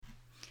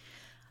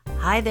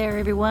Hi there,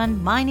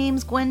 everyone. My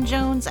name's Gwen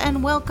Jones,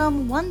 and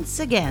welcome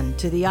once again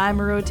to the I'm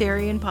a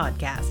Rotarian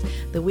podcast,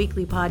 the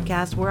weekly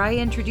podcast where I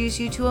introduce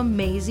you to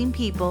amazing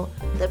people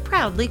that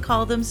proudly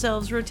call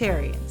themselves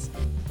Rotarians.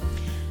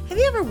 Have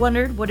you ever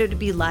wondered what it would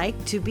be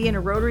like to be in a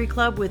Rotary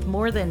Club with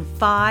more than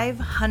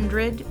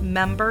 500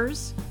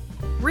 members?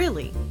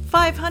 Really,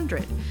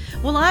 500?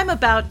 Well, I'm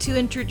about to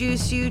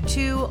introduce you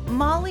to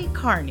Molly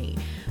Carney,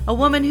 a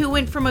woman who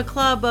went from a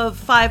club of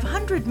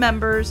 500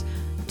 members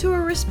to a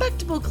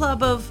respectable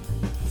club of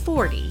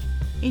 40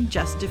 in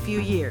just a few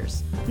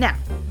years. Now,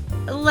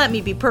 let me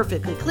be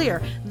perfectly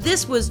clear.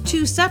 This was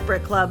two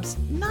separate clubs,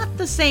 not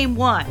the same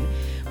one.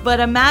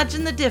 But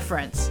imagine the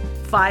difference,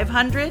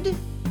 500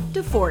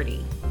 to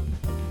 40.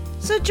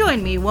 So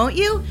join me, won't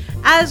you,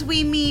 as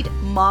we meet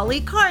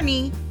Molly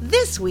Carney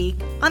this week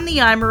on the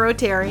I'm a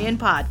Rotarian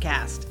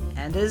podcast.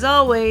 And as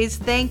always,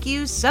 thank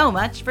you so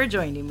much for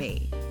joining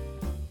me.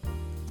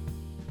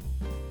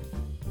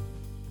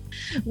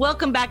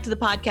 Welcome back to the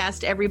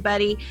podcast,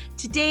 everybody.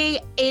 Today,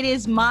 it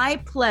is my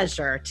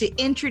pleasure to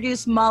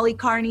introduce Molly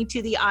Carney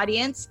to the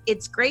audience.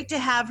 It's great to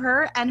have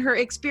her and her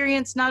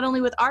experience not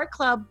only with our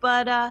club,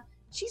 but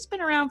she's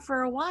been around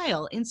for a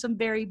while in some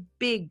very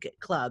big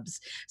clubs.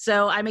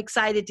 So I'm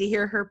excited to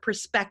hear her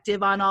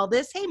perspective on all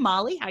this. Hey,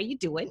 Molly, how you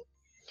doing?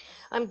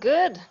 I'm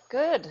good.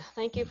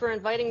 Thank you for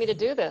inviting me to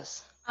do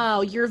this.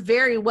 Oh, you're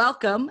very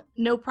welcome.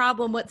 No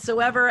problem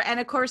whatsoever. And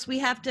of course, I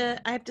have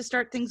to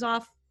start things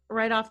off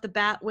right off the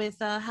bat with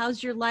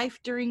how's your life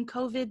during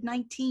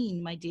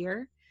COVID-19, my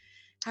dear?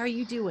 How are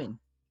you doing?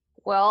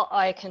 Well,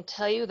 I can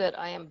tell you that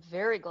I am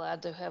very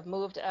glad to have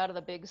moved out of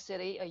the big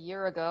city a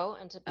year ago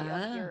and to be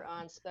up here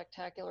on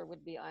spectacular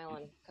Whidbey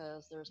Island,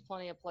 because there's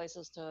plenty of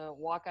places to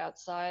walk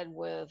outside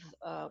with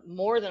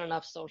more than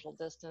enough social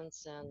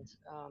distance. And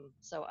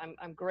so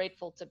I'm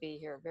grateful to be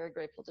here, very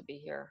grateful to be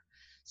here.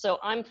 So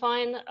I'm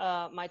fine.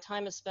 My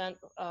time is spent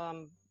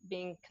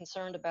being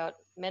concerned about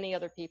many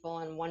other people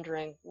and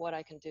wondering what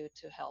I can do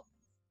to help.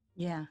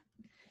 Yeah.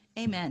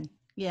 Amen.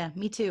 Yeah,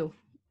 me too.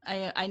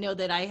 I know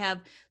that I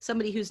have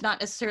somebody who's not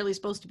necessarily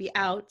supposed to be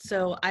out,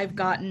 so I've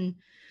gotten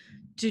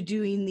to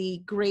doing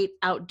the great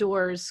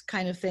outdoors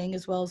kind of thing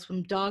as well as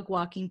some dog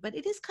walking, but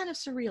it is kind of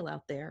surreal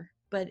out there.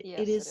 But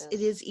Yes, it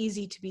is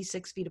easy to be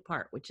 6 feet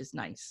apart, which is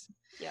nice.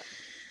 Yep.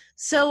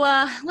 So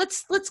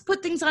let's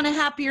put things on a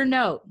happier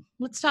note.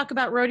 Let's talk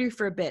about Rotary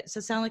for a bit. Does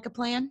that sound like a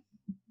plan?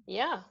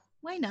 Yeah.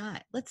 Why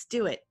not? Let's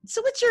do it.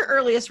 So what's your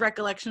earliest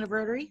recollection of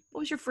Rotary? What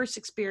was your first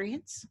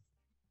experience?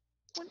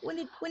 When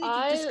did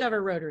you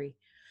discover Rotary?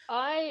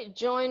 I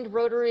joined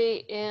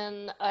Rotary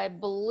in, I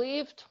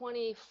believe,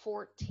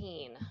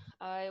 2014.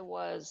 I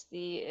was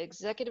the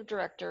executive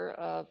director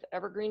of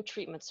Evergreen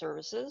Treatment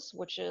Services,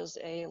 which is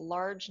a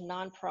large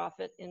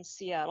nonprofit in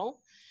Seattle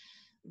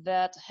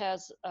that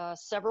has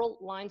several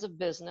lines of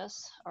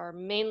business. Our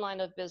main line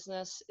of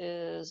business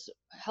is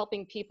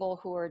helping people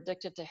who are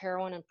addicted to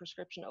heroin and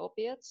prescription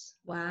opiates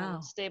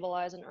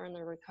stabilize and earn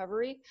their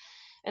recovery.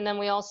 And then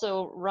we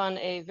also run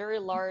a very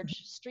large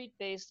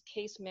street-based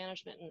case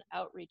management and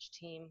outreach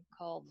team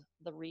called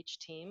the REACH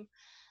team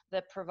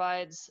that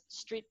provides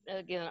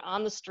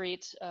on the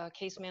street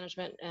case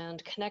management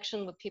and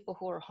connection with people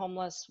who are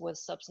homeless with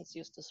substance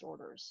use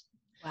disorders.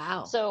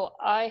 Wow. So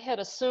I had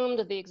assumed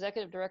the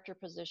executive director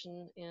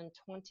position in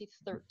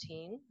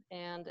 2013.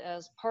 And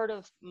as part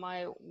of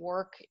my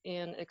work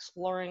in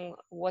exploring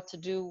what to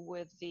do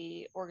with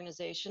the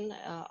organization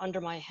under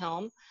my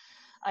helm,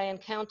 I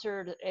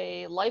encountered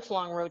a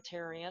lifelong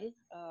Rotarian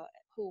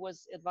who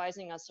was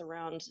advising us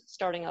around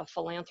starting a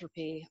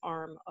philanthropy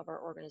arm of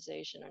our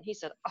organization. And he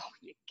said, "Oh,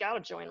 you got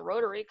to join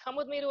Rotary. Come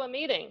with me to a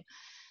meeting."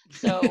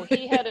 So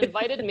he had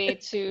invited me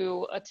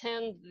to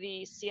attend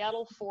the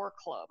Seattle 4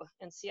 Club.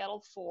 And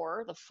Seattle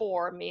 4, the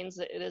 4 means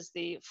that it is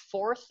the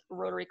 4th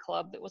Rotary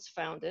Club that was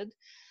founded.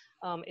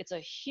 It's a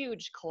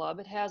huge club.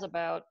 It has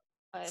about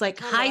it's like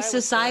high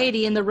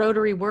society in the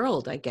Rotary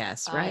world, I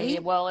guess,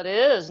 right? Well, it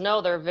is.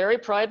 No, they're very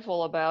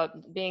prideful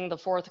about being the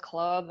 4th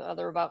club.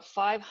 There are about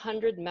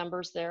 500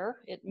 members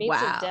there. It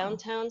meets in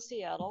downtown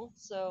Seattle.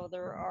 So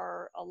there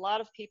are a lot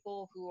of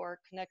people who are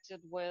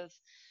connected with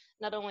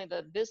not only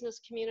the business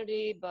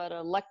community, but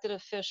elected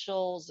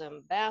officials,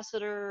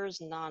 ambassadors,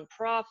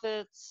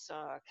 nonprofits,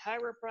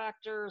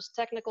 chiropractors,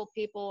 technical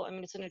people. I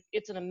mean,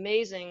 it's an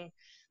amazing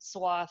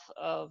swath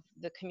of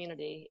the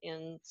community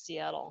in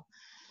Seattle.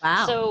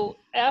 Wow. So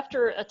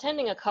after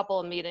attending a couple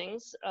of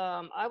meetings,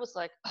 I was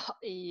like,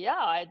 yeah,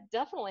 I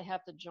definitely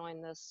have to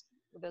join this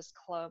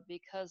club,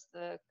 because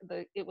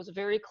it was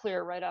very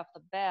clear right off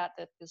the bat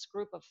that this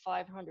group of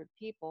 500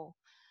 people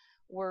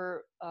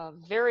were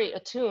very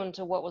attuned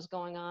to what was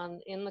going on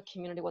in the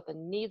community, what the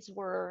needs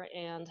were,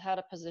 and how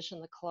to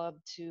position the club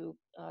to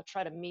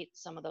try to meet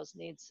some of those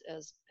needs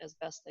as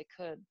best they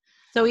could.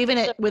 So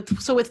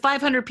with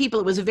 500 people,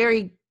 it was a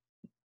very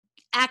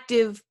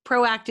active,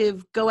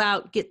 proactive, go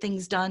out, get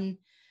things done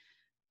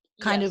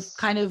kind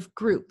of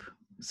group.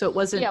 So it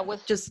wasn't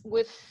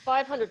with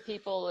 500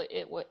 people,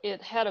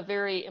 it had a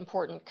very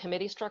important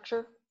committee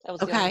structure. That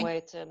was the only Okay.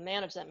 way to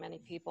manage that many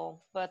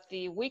people. But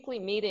the weekly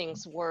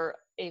meetings were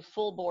a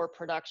full bore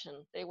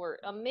production. They were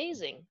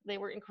amazing. They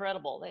were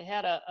incredible. They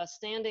had a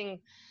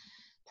standing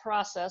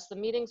process. The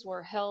meetings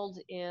were held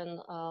in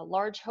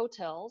large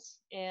hotels,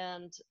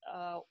 and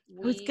I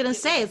was going to it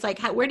was say, it's like,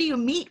 where do you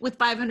meet with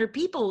 500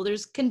 people?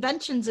 There's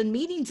conventions and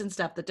meetings and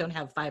stuff that don't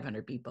have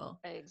 500 people.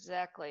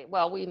 exactly.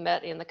 Well, we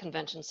met in the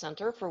convention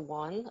center for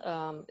one.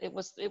 It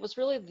was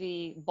really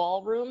the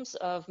ballrooms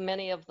of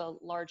many of the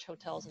large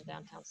hotels in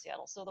downtown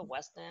Seattle. So the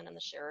Westin and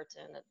the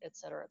Sheraton, et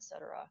cetera, et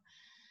cetera.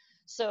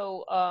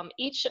 So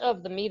each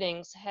of the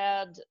meetings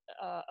had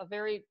a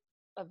very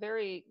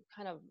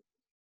kind of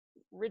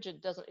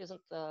rigid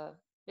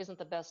isn't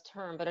the best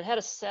term, but it had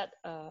a set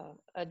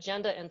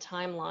agenda and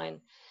timeline.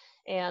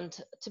 And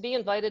to be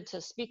invited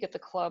to speak at the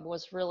club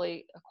was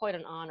really quite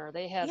an honor.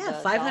 They had Yeah, the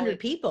 500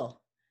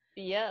 people.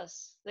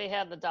 Yes, they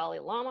had the Dalai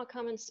Lama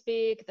come and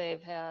speak.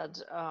 They've had,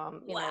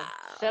 Wow.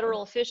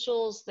 federal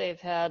officials.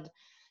 They've had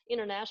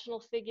international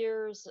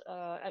figures.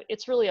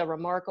 It's really a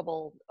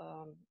remarkable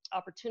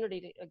opportunity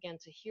to, again,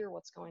 to hear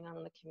what's going on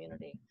in the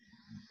community.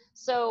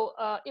 So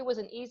it was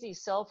an easy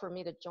sell for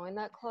me to join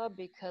that club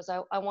because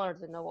I wanted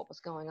to know what was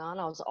going on.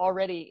 I was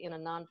already in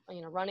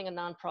running a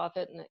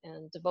nonprofit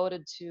and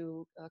devoted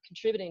to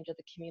contributing to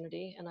the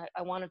community, and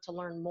I wanted to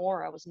learn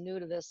more. I was new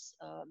to this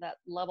that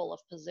level of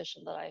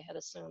position that I had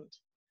assumed.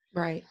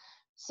 Right.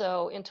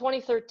 So in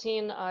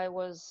 2013, I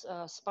was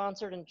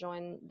sponsored and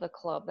joined the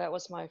club. That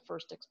was my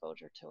first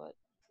exposure to it.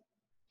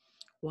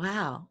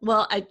 Wow.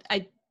 Well,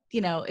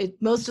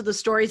 most of the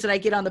stories that I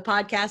get on the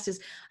podcast is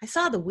I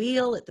saw the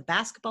wheel at the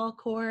basketball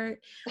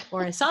court,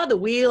 or I saw the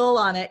wheel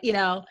on it.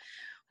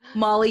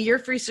 Molly, your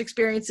first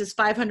experience is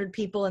 500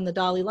 people in the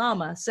Dalai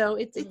Lama. So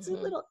it's a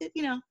little,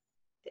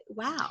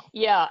 wow.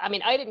 Yeah, I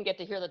mean, I didn't get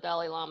to hear the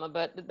Dalai Lama,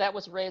 but that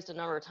was raised a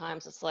number of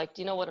times. It's like,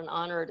 do you know what an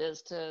honor it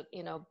is to,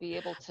 be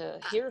able to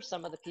hear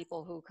some of the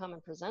people who come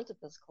and present at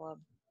this club?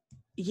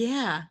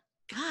 Yeah.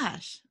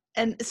 Gosh.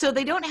 And so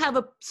they don't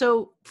have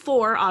so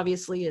 4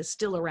 obviously is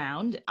still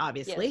around,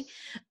 obviously.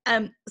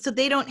 Yes. So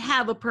they don't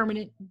have a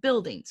permanent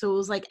building. So it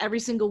was like every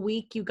single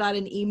week you got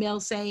an email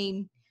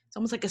saying, it's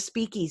almost like a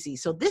speakeasy.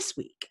 So this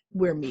week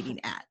we're meeting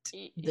at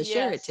the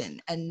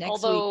Sheraton, and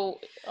next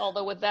week.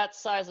 Although with that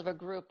size of a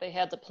group, they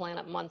had to plan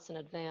it months in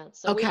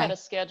advance. So we Okay. had a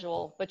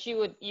schedule, but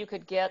you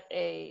could get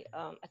a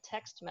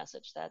text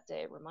message that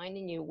day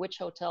reminding you which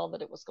hotel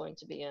that it was going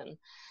to be in.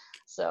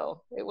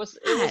 So it was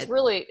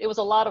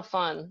a lot of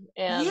fun.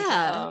 And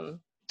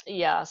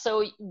yeah.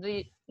 So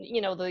the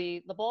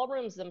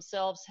ballrooms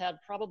themselves had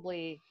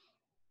probably,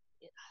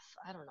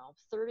 I don't know,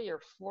 30 or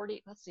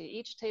 40, let's see,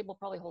 each table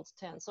probably holds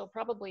 10. So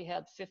probably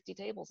had 50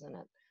 tables in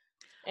it.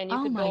 And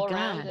you could go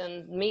around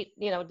and meet,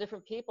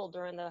 different people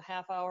during the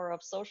half hour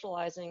of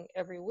socializing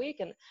every week.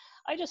 And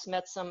I just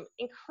met some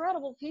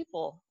incredible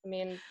people. I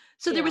mean,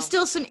 so there was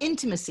still some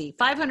intimacy.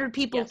 500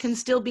 people can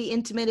still be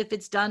intimate if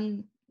it's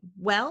done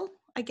well,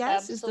 I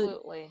guess.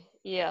 Absolutely.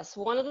 Yes.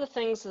 One of the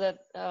things that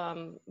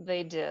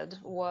they did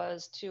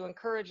was to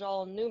encourage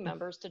all new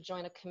members to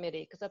join a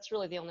committee, because that's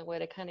really the only way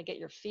to kind of get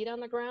your feet on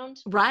the ground.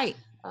 Right.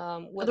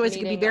 Otherwise it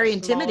could be very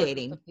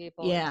intimidating.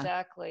 People. Yeah.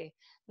 Exactly.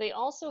 They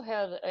also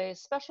had a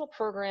special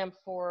program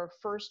for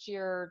first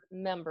year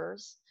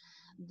members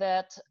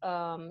that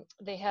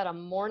they had a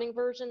morning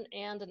version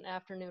and an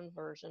afternoon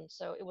version.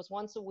 So it was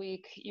once a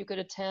week. You could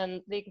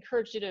attend. They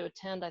encouraged you to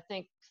attend, I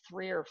think,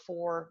 3 or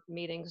 4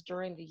 meetings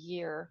during the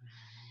year.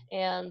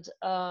 And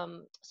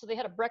so they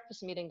had a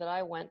breakfast meeting that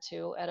I went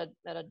to at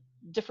a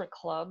different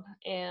club,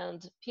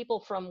 and people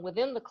from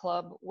within the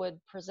club would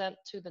present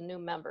to the new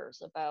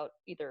members about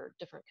either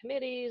different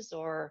committees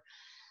or,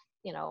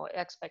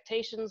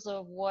 expectations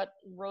of what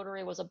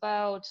Rotary was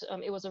about.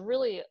 It was a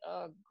really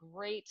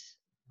great,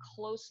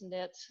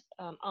 close-knit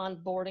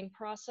onboarding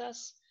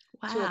process.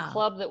 Wow. To a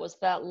club that was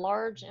that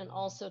large, and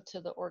also to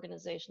the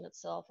organization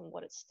itself and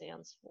what it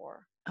stands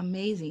for.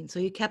 Amazing. So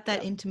you kept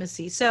that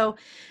intimacy. So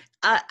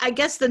I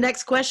guess the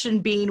next question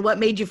being, what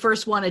made you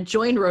first want to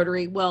join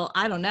Rotary? Well,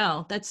 I don't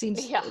know. That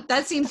seems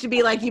to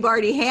be like you've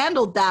already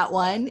handled that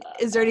one.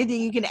 Is there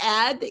anything you can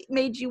add that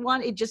made you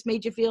want? It just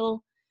made you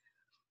feel.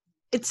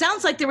 It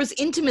sounds like there was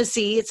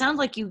intimacy. It sounds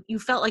like you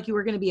felt like you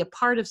were going to be a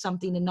part of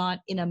something and not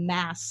in a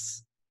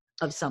mass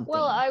of something.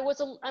 Well, I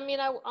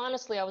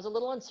honestly, I was a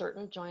little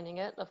uncertain joining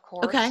it, of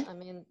course. Okay. I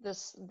mean,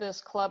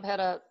 this club had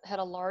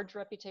a large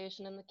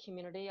reputation in the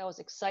community. I was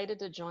excited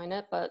to join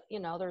it, but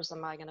am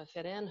I going to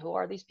fit in? Who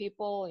are these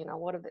people?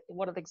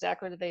 What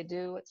exactly do they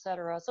do, et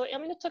cetera. So, I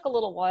mean, it took a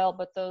little while,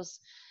 but those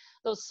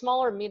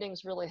smaller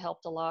meetings really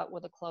helped a lot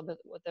with a club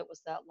that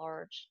was that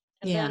large.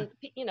 And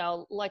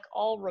then, like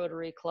all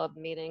Rotary Club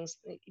meetings,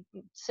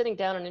 sitting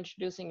down and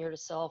introducing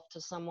yourself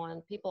to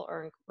someone, people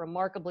are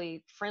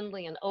remarkably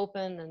friendly and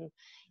open and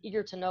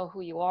eager to know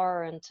who you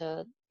are. And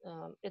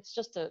it's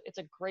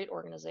a great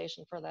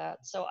organization for that.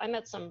 So I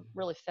met some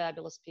really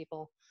fabulous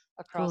people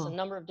across a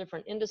number of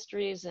different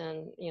industries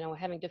and,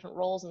 having different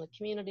roles in the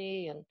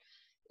community. And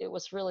it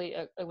was really,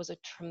 it was a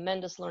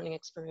tremendous learning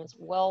experience,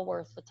 well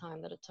worth the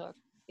time that it took.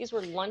 These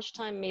were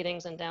lunchtime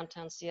meetings in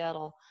downtown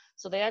Seattle.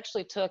 So they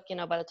actually took,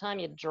 by the time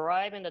you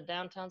drive into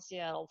downtown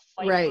Seattle,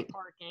 fight Right. for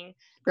parking,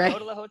 Right. go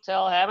to the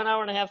hotel, have an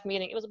hour and a half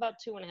meeting. It was about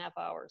 2.5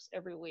 hours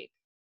every week.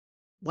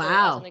 So as an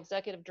Wow.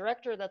 executive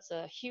director, that's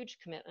a huge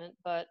commitment,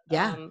 but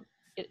Yeah.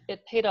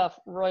 it paid off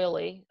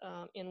royally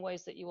in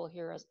ways that you will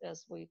hear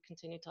as we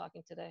continue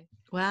talking today.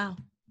 Wow.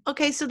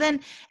 Okay. So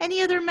then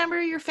any other member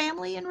of your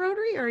family in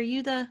Rotary, or are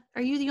you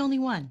the only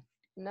one?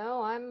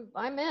 No,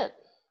 I'm it.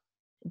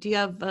 Do you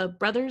have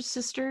brothers,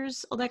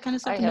 sisters, all that kind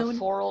of stuff? I No have one?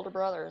 4 older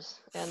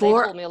brothers, and they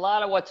 4. told me a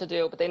lot of what to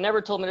do, but they never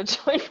told me to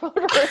join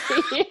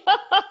Rotary.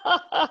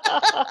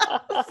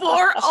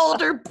 4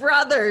 older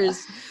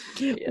brothers.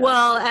 Yeah.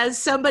 Well, as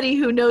somebody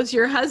who knows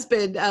your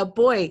husband,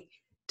 boy,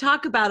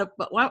 talk about it.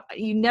 But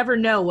you never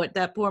know what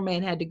that poor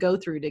man had to go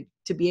through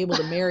to be able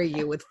to marry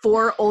you with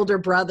 4 older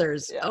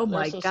brothers. Yeah, Oh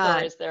my there's some God.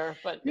 stories there,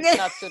 but it's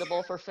not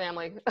suitable for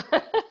family.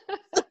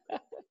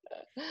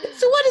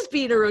 So what does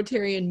being a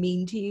Rotarian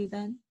mean to you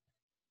then?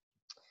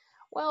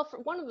 Well,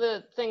 one of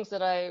the things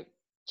that I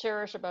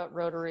cherish about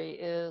Rotary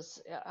is,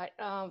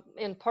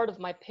 in part of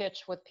my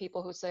pitch with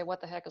people who say, what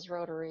the heck is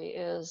Rotary,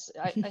 is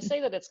I say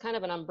that it's kind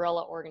of an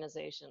umbrella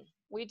organization.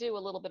 We do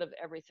a little bit of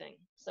everything.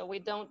 So we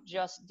don't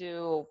just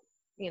do,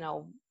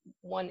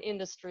 one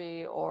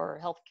industry or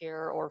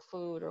healthcare or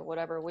food or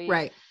whatever.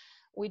 Right.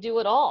 We do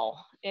it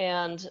all.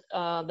 And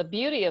the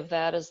beauty of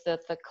that is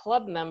that the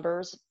club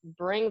members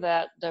bring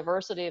that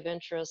diversity of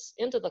interests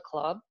into the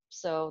club.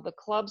 So the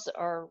clubs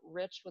are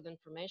rich with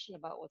information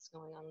about what's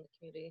going on in the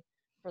community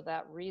for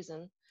that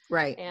reason.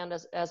 Right. And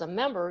as a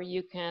member,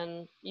 you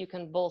can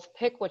both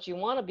pick what you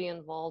want to be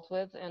involved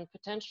with and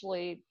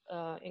potentially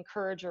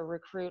encourage or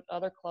recruit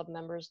other club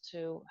members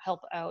to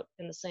help out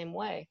in the same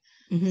way.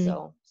 Mm-hmm.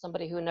 So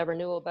somebody who never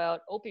knew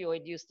about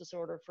opioid use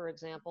disorder, for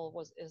example,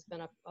 has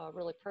been a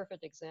really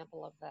perfect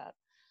example of that.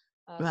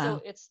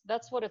 Wow. So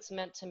that's what it's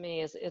meant to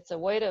me. Is it's a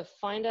way to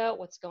find out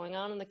what's going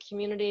on in the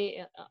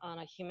community on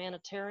a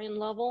humanitarian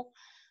level,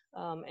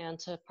 and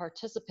to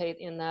participate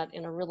in that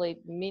in a really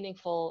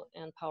meaningful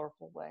and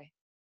powerful way.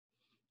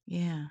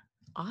 Yeah.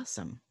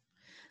 Awesome.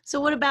 So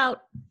what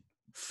about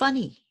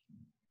funny?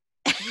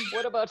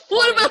 What about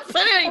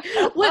funny?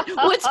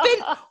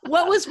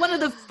 What was one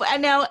of the,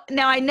 now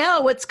I know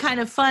what's kind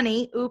of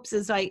funny. Oops,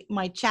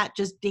 my chat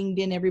just dinged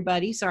in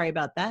everybody. Sorry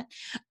about that.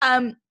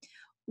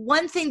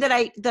 One thing that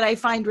I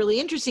find really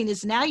interesting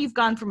is now you've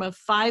gone from a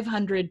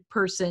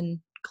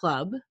 500-person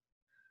club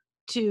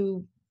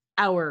to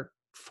our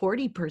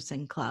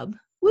 40-person club.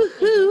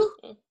 Woohoo!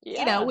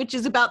 Yeah. Which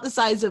is about the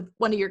size of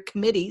one of your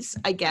committees,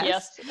 I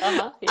guess.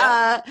 Yes.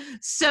 Yeah.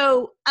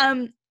 So,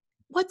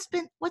 what's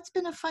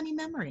been a funny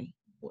memory,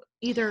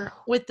 either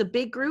with the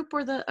big group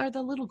or the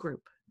little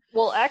group?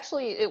 Well,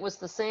 actually, it was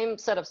the same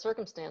set of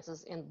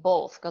circumstances in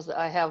both, because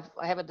I have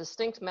a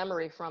distinct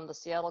memory from the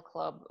Seattle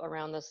Club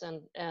around this,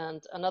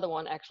 and another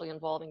one actually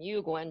involving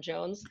you, Gwen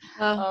Jones,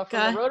 from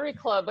the Rotary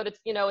Club. But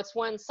it's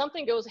when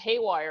something goes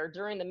haywire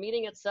during the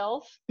meeting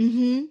itself.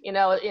 Mm-hmm.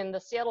 In the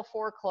Seattle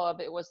 4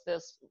 Club, it was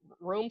this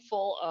room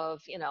full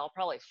of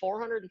probably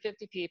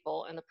 450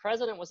 people, and the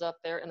president was up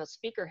there, and the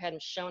speaker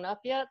hadn't shown up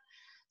yet.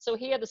 So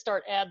he had to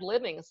start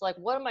ad-libbing. It's like,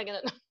 what am I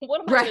gonna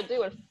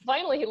do? And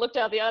finally he looked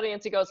out the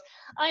audience, he goes,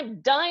 I'm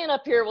dying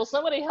up here, will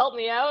somebody help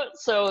me out?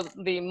 So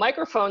the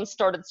microphone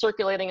started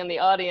circulating in the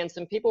audience,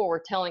 and people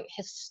were telling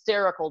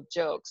hysterical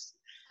jokes.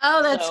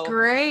 Oh, that's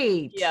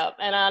great. Yeah,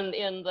 and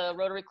in the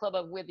Rotary Club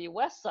of Whidbey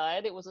West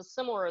Side, it was a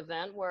similar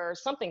event where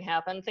something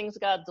happened, things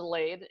got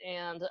delayed,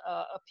 and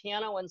a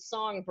piano and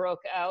song broke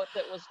out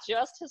that was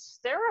just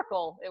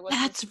hysterical.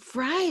 That's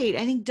right.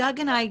 I think Doug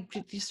and I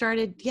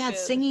started,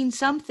 singing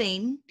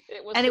something,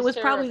 it was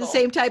probably the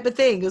same type of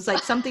thing. It was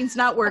like, something's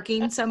not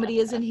working, somebody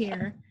isn't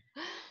here.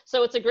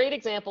 So it's a great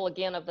example,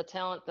 again, of the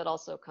talent that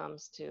also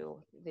comes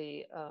to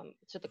the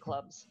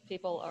clubs.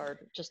 People are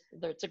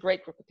it's a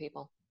great group of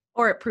people.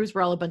 Or it proves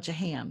we're all a bunch of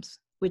hams,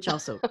 which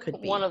also could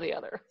be one or the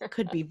other.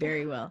 Could be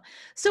very well.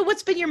 So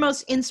what's been your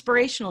most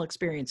inspirational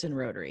experience in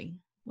Rotary?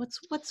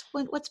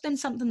 What's been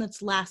something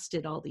that's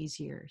lasted all these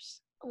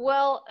years?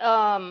 Well,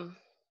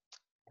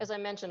 as I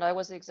mentioned, I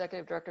was the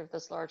executive director of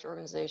this large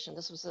organization.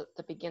 This was at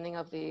the beginning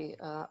of the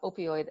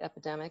opioid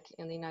epidemic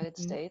in the United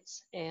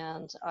States,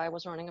 and I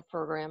was running a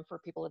program for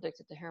people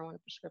addicted to heroin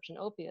and prescription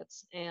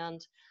opiates.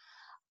 And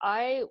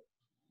I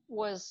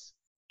was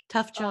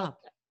tough job.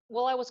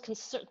 Well, I was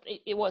concerned.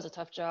 It was a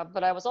tough job,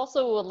 but I was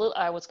also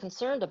I was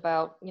concerned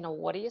about,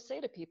 what do you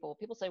say to people?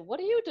 People say, what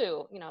do you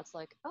do? It's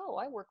like, oh,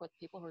 I work with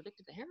people who are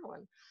addicted to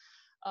heroin.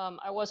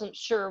 I wasn't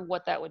sure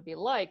what that would be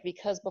like,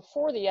 because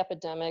before the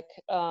epidemic,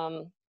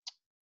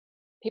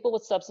 people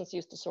with substance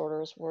use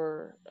disorders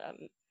were,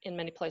 in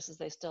many places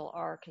they still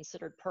are,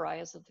 considered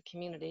pariahs of the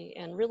community,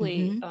 and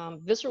really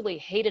viscerally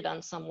hated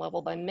on some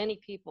level by many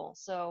people.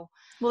 So,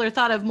 well, they're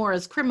thought of more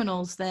as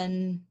criminals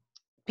than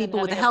people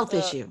with a health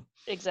issue.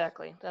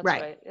 Exactly. That's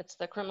right. It's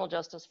the criminal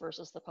justice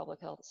versus the public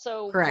health.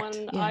 So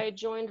when I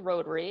joined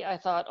Rotary, I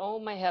thought, oh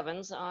my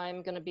heavens,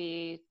 I'm going to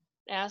be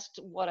asked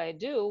what I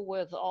do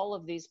with all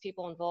of these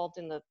people involved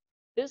in the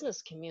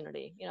business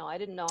community. I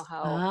didn't know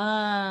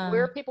Ah,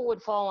 where people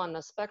would fall on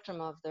the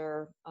spectrum of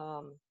their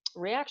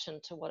reaction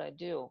to what I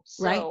do.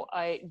 right. So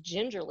I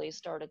gingerly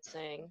started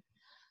saying,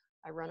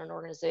 I run an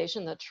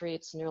organization that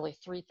treats nearly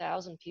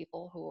 3,000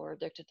 people who are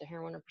addicted to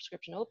heroin and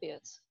prescription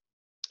opiates.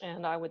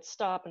 And I would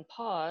stop and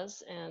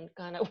pause and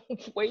kind of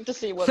wait to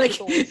see what Like,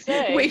 people would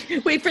say.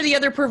 wait for the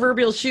other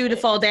proverbial shoe to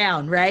fall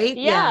down, right?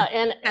 Yeah,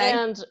 Okay.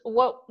 and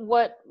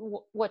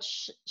what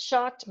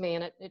shocked me,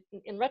 and it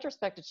in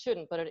retrospect it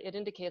shouldn't, but it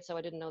indicates how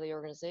I didn't know the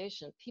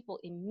organization. People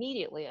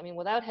immediately, I mean,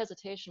 without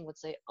hesitation, would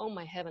say, "Oh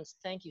my heavens,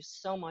 thank you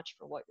so much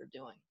for what you're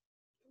doing."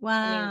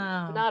 I mean,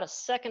 Wow. not a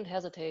second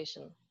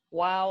hesitation.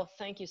 Wow,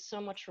 thank you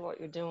so much for what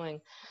you're doing.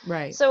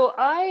 Right. So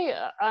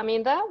I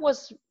mean, that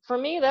was, for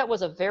me, that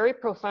was a very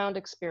profound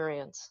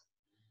experience.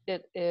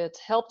 It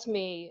helped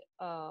me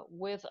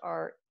with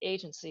our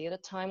agency at a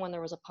time when there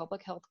was a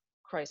public health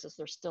crisis.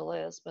 There still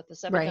is, but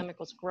this Right. epidemic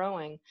was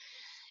growing.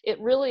 It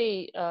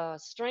really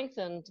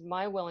strengthened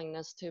my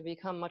willingness to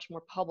become much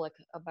more public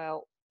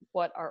about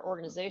what our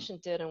organization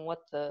did and what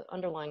the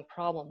underlying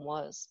problem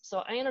was. So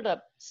I ended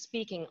up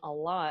speaking a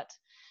lot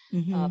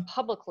Mm-hmm.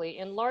 publicly,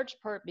 in large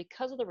part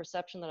because of the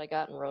reception that I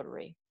got in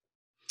Rotary.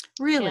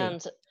 Really?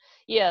 And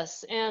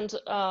yes, and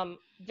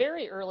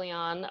very early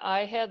on,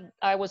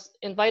 I was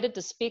invited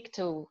to speak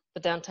to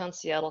the Downtown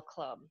Seattle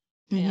Club,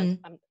 and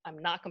Mm-hmm.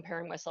 I'm not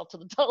comparing myself to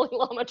the Dalai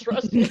Lama,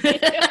 trust me.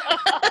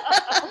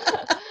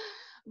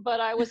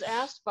 But I was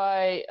asked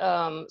by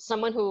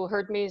someone who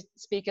heard me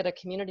speak at a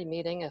community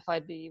meeting if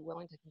I'd be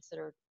willing to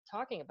consider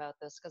talking about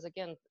this, because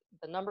again,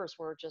 the numbers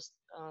were just,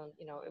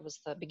 it was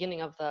the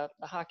beginning of the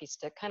hockey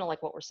stick, kind of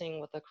like what we're seeing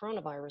with the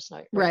coronavirus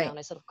right now. Right. And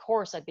I said, of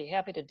course, I'd be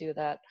happy to do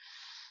that.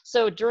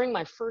 So during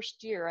my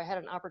first year, I had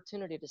an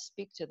opportunity to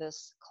speak to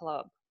this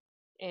club.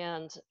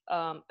 And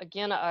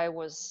again,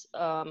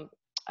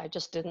 I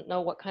just didn't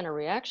know what kind of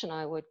reaction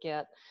I would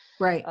get.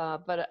 Right.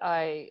 But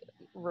I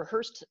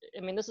rehearsed. I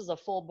mean, this is a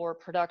full bore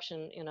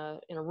production in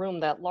a room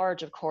that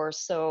large, of course.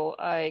 So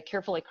I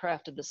carefully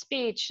crafted the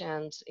speech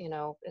and,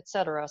 et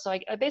cetera. So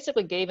I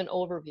basically gave an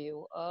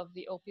overview of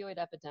the opioid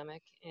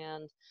epidemic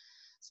and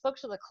spoke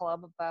to the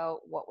club about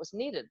what was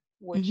needed,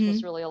 which Mm-hmm.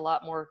 was really a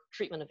lot more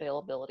treatment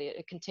availability.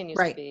 It continues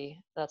to Right.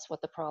 be. That's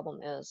what the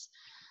problem is.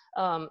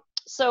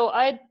 So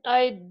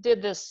I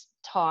did this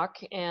talk,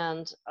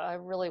 and I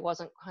really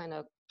wasn't kind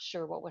of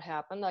sure what would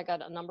happen. I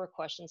got a number of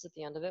questions at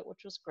the end of it,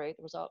 which was great.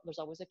 There's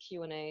always a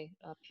Q&A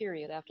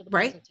period after the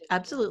Right. presentation.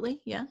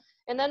 Absolutely. Yeah.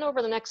 And then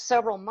over the next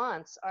several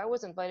months, I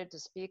was invited to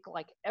speak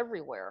like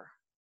everywhere.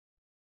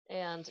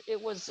 And it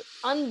was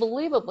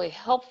unbelievably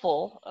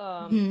helpful,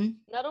 Mm-hmm.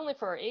 not only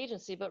for our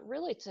agency, but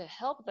really to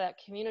help that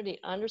community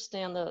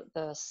understand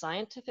the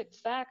scientific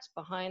facts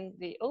behind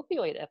the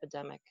opioid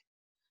epidemic.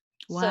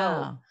 So,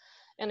 Wow.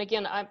 and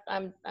again,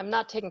 I'm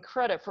not taking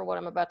credit for what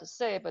I'm about to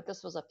say, but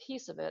this was a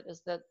piece of it,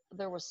 is that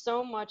there was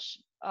so much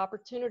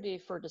opportunity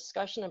for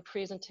discussion and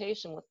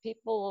presentation with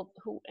people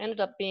who ended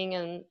up being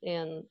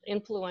in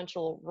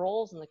influential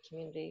roles in the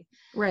community,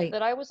 Right.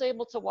 that I was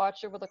able to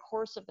watch over the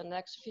course of the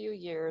next few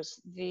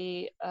years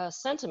the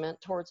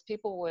sentiment towards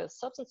people with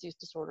substance use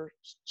disorder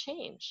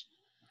change.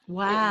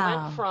 It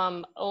went Wow.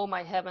 from, oh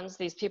my heavens,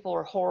 these people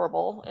are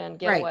horrible and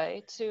get Right.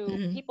 away, to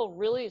Mm-hmm. people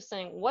really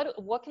saying,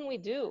 what can we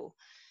do?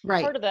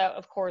 Right. Part of that,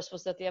 of course,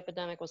 was that the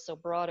epidemic was so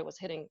broad, it was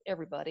hitting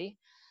everybody.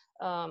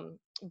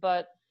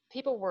 But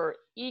people were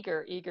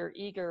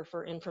eager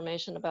for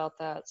information about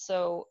that.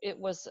 So it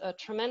was a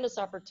tremendous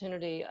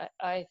opportunity,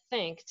 I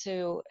think,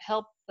 to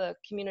help the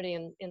community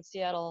in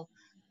Seattle,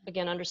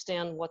 again,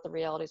 understand what the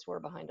realities were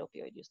behind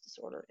opioid use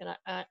disorder.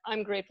 And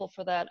I'm grateful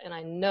for that. And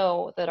I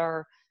know that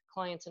our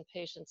clients and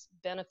patients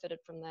benefited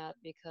from that,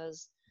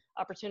 because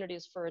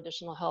opportunities for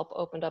additional help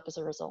opened up as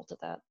a result of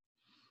that.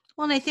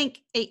 Well, and I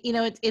think,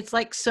 it's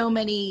like so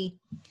many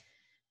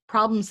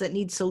problems that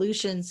need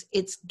solutions.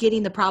 It's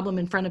getting the problem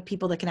in front of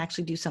people that can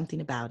actually do something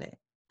about it.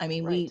 I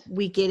mean, Right.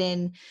 we get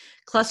in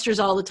clusters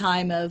all the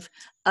time of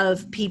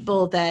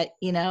people that,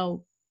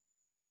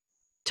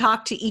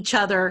 talk to each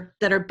other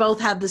that are both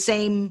have the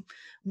same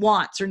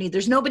wants or need.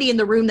 There's nobody in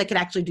the room that can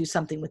actually do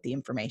something with the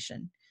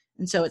information.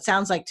 And so it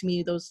sounds like to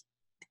me, those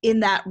in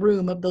that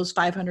room of those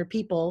 500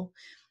 people,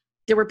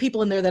 there were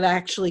people in there that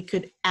actually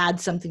could add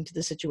something to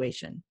the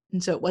situation.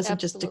 And so it wasn't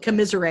just to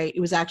commiserate, it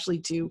was actually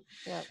to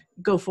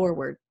go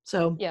forward.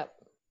 So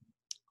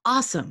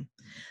awesome.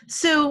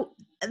 So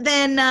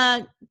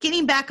then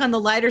getting back on the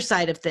lighter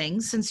side of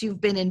things, since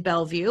you've been in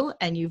Bellevue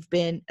and you've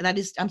been,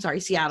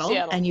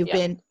 Seattle, and you've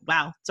been,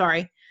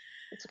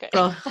 It's okay.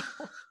 Well,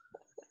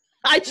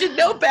 I should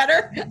know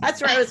better.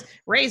 That's where I was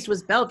raised,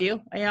 was Bellevue.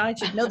 I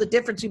should know the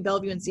difference between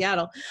Bellevue and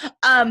Seattle.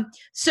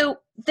 So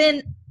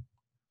then,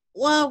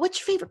 well, what's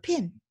your favorite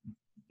pin?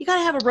 You got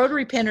to have a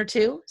Rotary pin or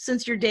two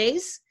since your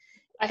days.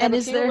 I have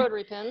a few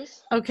Rotary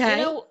pins.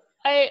 Okay.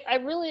 I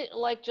really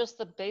like just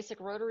the basic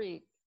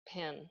Rotary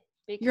pin.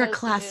 You're a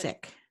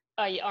classic.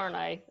 Aren't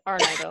I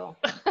though?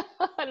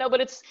 No,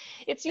 but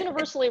it's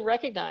universally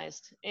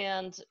recognized,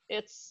 and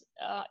it's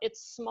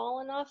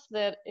small enough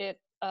that it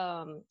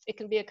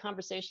can be a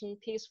conversation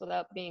piece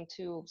without being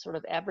too sort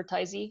of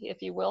advertisey,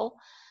 if you will.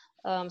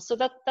 So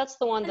that's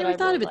the one I that never I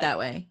thought really of it like. that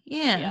way.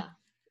 Yeah. Yeah,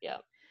 yeah,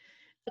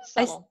 it's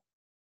I, s- subtle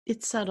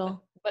it's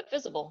subtle. but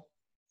visible.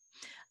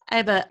 I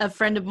have a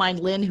friend of mine,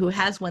 Lynn, who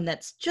has one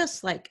that's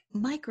just like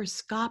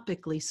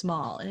microscopically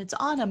small, and it's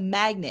on a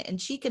magnet, and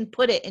she can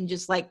put it in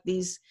just like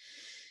these,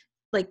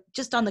 like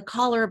just on the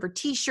collar of her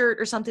t-shirt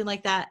or something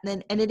like that.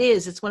 And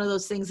it's one of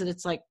those things that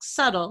it's like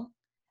subtle.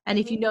 And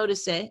if you Hmm.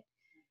 notice it,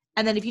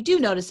 and then if you do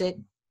notice it,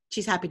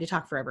 she's happy to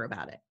talk forever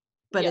about it.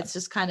 But it's Yes.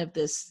 just kind of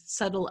this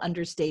subtle,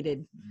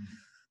 understated,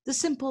 the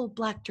simple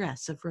black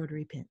dress of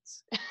rotary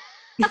pins.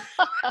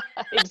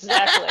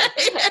 Exactly.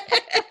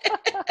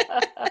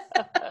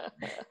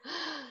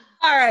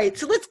 All right,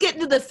 so let's get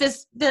into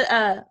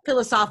the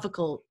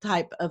philosophical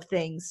type of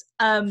things.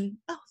 Oh,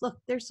 look,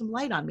 there's some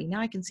light on me now.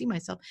 I can see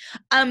myself.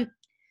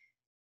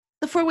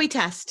 The four-way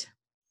test.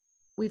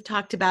 We've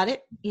talked about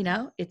it.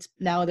 It's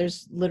now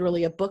there's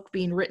literally a book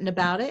being written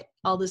about it.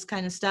 All this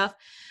kind of stuff.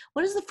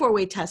 What does the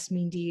four-way test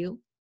mean to you,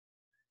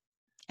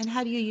 and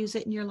how do you use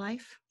it in your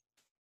life?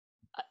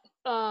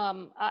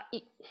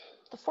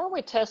 The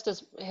four-way test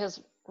has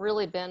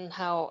really been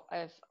how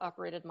I've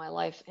operated my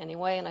life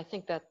anyway, and I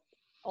think that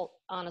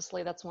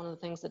honestly, that's one of the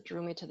things that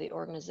drew me to the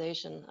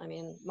organization. I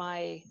mean,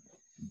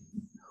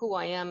 who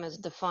I am is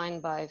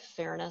defined by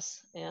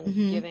fairness and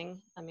Mm-hmm.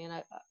 giving. I mean,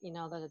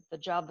 the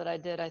job that I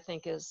did, I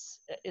think is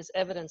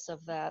evidence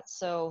of that.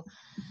 So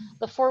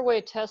the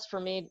four-way test for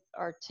me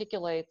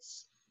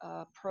articulates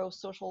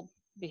pro-social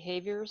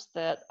behaviors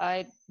that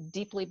I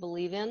deeply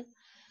believe in,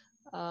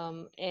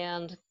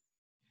 and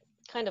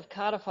kind of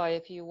codify,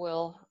 if you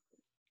will,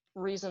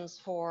 reasons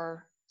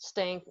for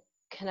staying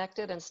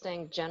connected and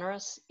staying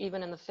generous,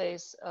 even in the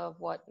face of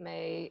what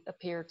may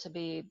appear to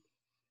be,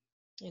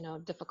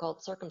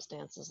 difficult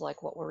circumstances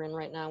like what we're in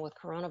right now with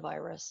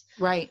coronavirus.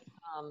 Right.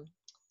 Um,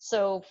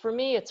 so for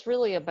me, it's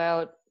really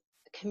about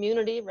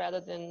community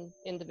rather than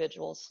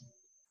individuals.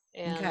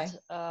 And Okay.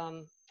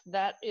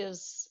 that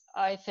is,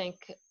 I think,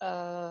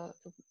 an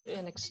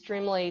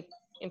extremely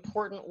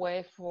important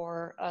way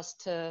for us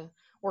to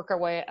work our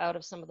way out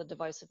of some of the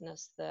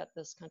divisiveness that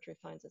this country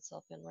finds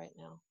itself in right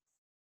now.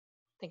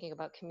 Thinking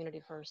about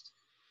community first.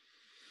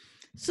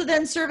 So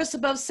then service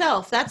above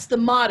self, that's the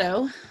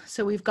motto.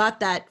 So we've got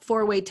that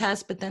four-way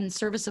test, but then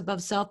service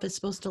above self is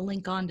supposed to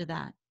link onto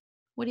that.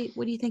 What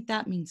do you think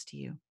that means to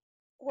you?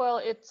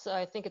 Well,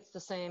 I think it's the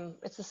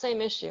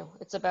same issue.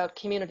 It's about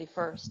community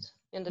first,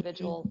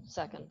 individual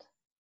second.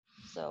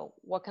 So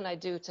what can I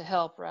do to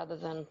help rather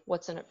than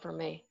what's in it for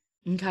me?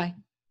 Okay.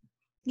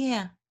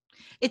 Yeah.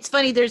 It's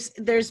funny,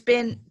 there's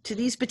been, to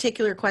these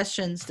particular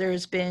questions,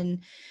 there's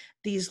been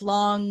these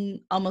long,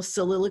 almost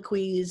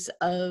soliloquies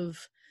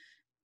of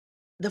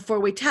the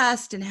four-way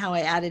test and how I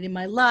add it in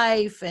my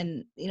life,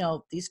 and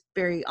these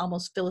very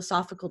almost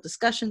philosophical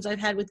discussions I've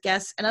had with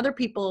guests, and other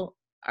people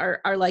are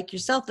like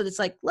yourself, that it's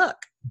like, look,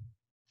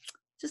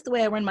 just the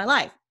way I run my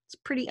life. It's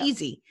pretty Yep.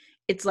 easy.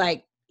 It's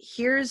like,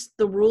 here's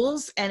the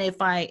rules, and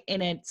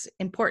it's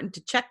important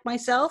to check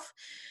myself,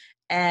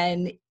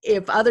 and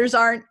if others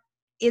aren't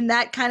in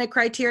that kind of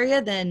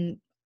criteria, then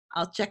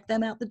I'll check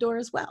them out the door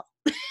as well.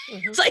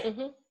 Mm-hmm, It's like,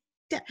 mm-hmm.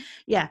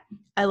 yeah,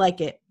 I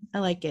like it.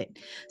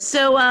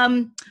 So,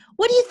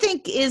 what do you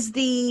think is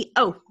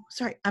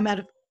sorry, I'm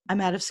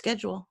out of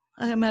schedule.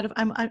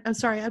 I'm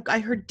sorry. I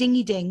heard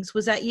dingy dings.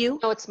 Was that you?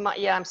 No,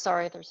 I'm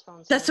sorry. There's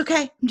phones That's here.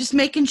 okay. I'm just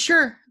making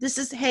sure.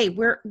 Hey,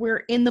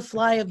 we're in the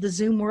fly of the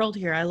Zoom world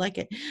here. I like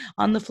it,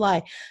 on the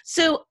fly.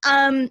 So,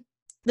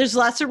 there's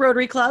lots of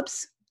Rotary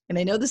clubs, and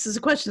I know this is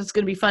a question that's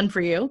going to be fun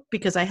for you,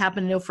 because I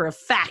happen to know for a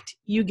fact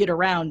you get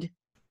around,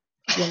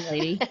 young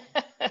lady.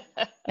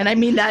 And I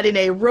mean that in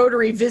a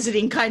Rotary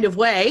visiting kind of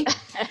way.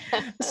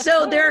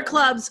 So there are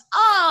clubs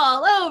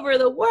all over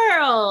the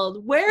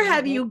world. Where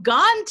have you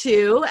gone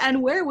to,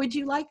 and where would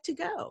you like to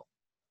go?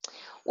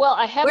 Well,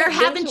 I haven't. Where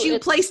haven't you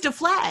placed a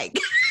flag?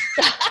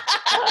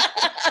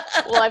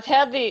 Well, I've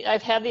had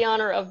the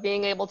honor of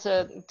being able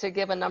to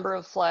give a number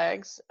of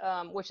flags,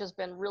 which has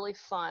been really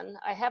fun.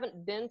 I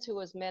haven't been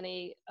to as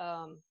many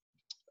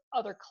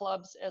other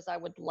clubs as I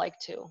would like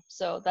to,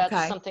 so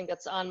that's something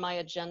that's on my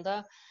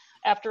agenda.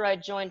 After I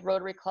joined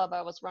Rotary Club,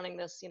 I was running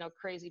this,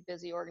 crazy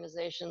busy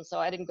organization, so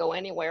I didn't go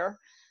anywhere.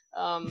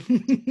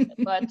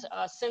 But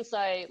since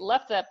I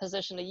left that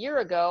position a year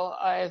ago,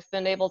 I've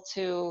been able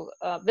to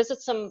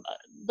visit some.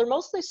 They're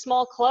mostly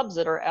small clubs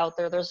that are out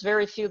there. There's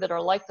very few that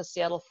are like the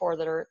Seattle Four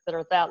that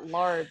are that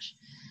large.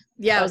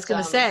 Yeah, I was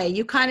going to say,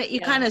 you kind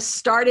of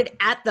started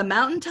at the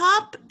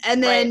mountaintop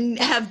and then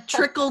have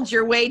trickled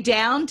your way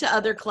down to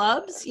other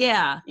clubs.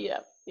 Yeah.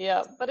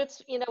 Yeah. But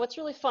it's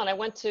really fun. I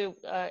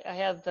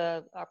had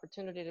the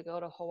opportunity to go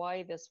to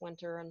Hawaii this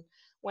winter and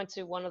went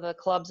to one of the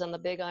clubs on the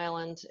Big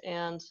Island,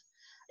 and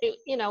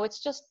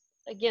it's just,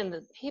 again,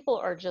 the people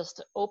are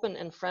just open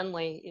and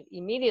friendly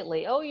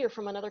immediately. Oh, you're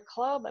from another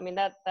club? I mean,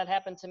 that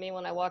happened to me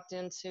when I walked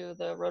into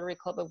the Rotary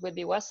Club of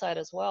Whidbey Westside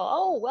as well.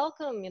 Oh,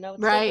 welcome. It's so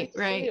great to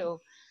see you.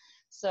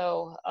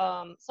 So,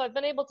 so I've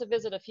been able to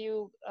visit a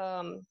few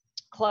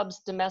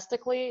clubs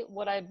domestically.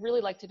 What I'd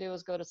really like to do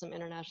is go to some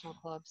international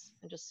clubs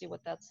and just see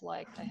what that's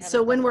like. I So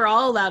haven't when done we're that.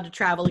 all allowed to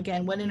travel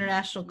again, what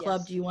international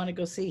club Yes. do you want to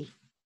go see?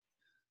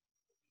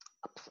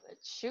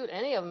 Shoot,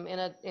 any of them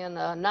in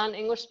a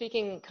non-English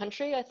speaking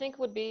country, I think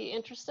would be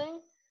interesting.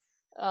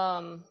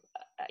 I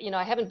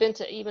haven't been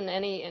to even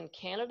any in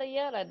Canada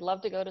yet. I'd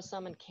love to go to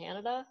some in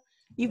Canada.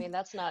 I mean,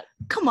 that's not.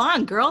 Come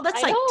on, girl.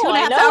 That's I like know,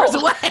 2.5 hours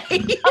away.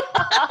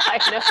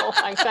 I know.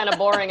 I'm kind of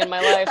boring in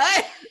my life.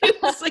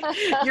 It's like,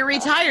 you're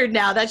retired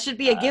now. That should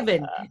be a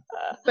given.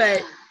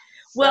 But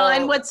well,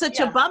 and what's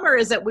such a bummer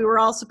is that we were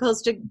all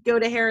supposed to go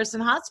to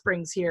Harrison Hot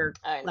Springs here,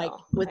 like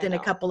within a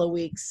couple of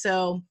weeks.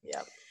 So,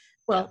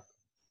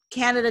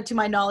 Canada, to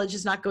my knowledge,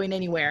 is not going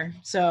anywhere.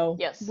 So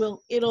yes,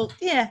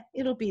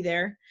 it'll be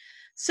there.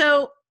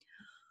 So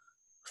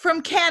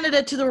from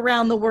Canada to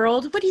around the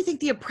world, what do you think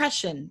the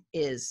impression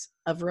is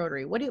of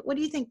Rotary? What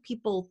do you think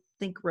people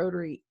think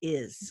Rotary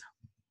is?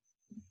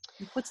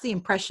 What's the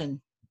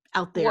impression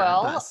out there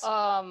of us?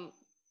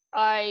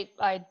 I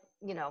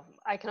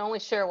can only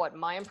share what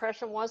my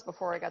impression was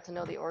before I got to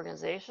know the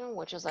organization,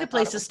 which is good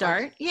place to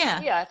start.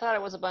 Yeah, I thought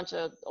it was a bunch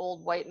of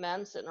old white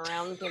men sitting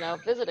around,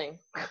 visiting.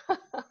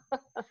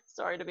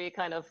 Sorry to be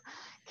kind of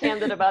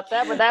candid about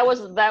that, but that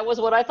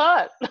was what I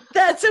thought.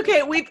 That's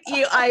okay.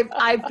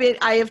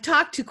 I have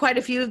talked to quite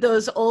a few of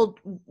those old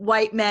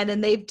white men,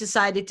 and they've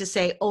decided to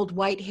say old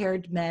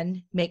white-haired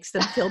men makes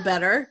them feel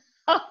better.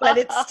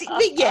 But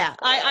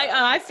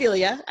I feel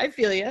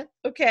you.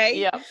 Okay.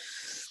 Yeah.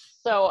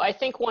 So I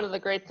think one of the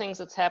great things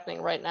that's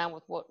happening right now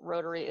with what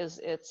Rotary is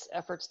its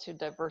efforts to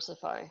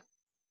diversify.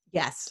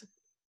 Yes.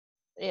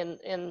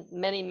 In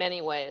many,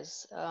 many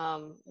ways,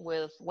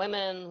 with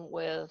women,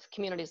 with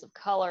communities of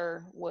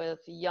color, with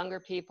younger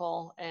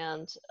people,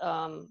 and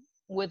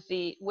with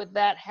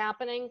that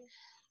happening,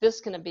 this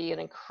is going to be an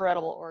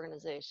incredible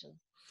organization.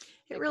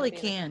 It really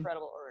can. An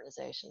incredible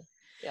organization.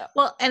 Yeah.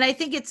 Well, and I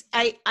think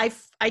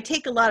I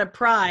take a lot of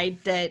pride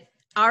that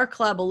our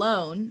club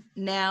alone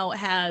now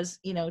has,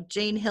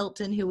 Jane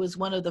Hilton, who was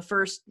one of the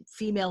first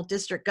female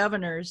district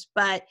governors,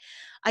 but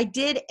I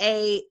did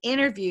a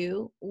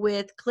interview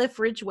with Cliff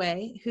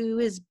Ridgway, who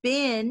has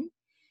been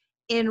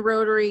in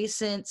Rotary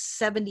since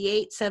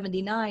 78,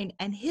 79,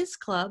 and his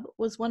club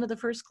was one of the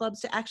first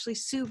clubs to actually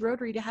sue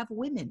Rotary to have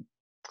women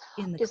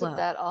in the club. Isn't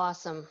that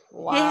awesome?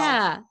 Wow.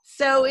 Yeah.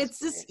 So it's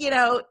just,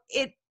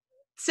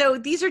 so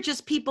these are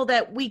just people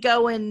that we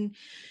go and,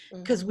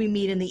 because we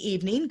meet in the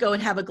evening, go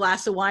and have a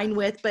glass of wine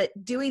with, but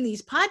doing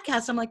these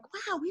podcasts, I'm like,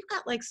 wow, we've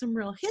got like some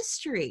real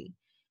history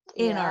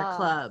in our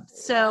club.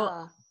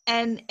 So,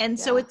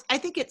 so I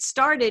think it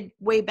started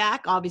way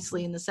back,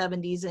 obviously in the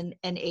 70s and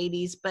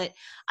 80s, but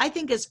I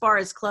think as far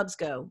as clubs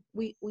go,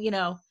 we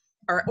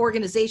or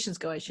organizations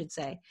go, I should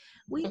say,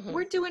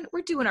 we're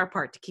doing our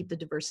part to keep the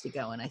diversity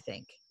going, I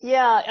think.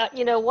 Yeah.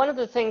 One of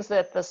the things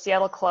that the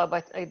Seattle Club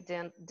I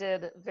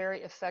did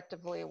very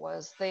effectively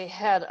was they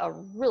had a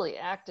really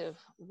active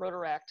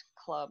Rotaract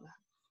club.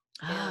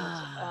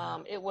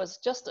 And it was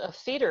just a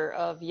feeder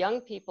of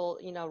young people,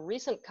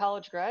 recent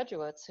college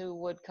graduates who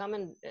would come,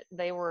 and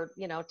they were,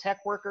 tech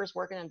workers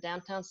working in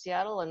downtown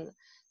Seattle, and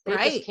they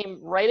just came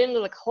right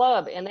into the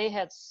club, and they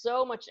had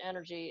so much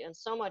energy and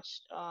so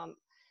much,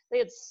 they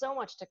had so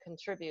much to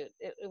contribute.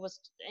 It was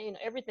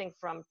everything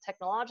from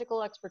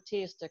technological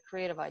expertise to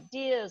creative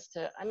ideas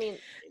to,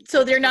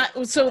 so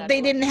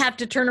they didn't have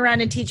to turn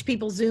around and teach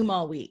people Zoom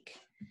all week.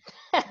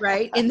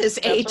 Right, in this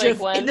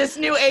in this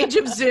new age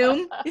of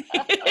Zoom.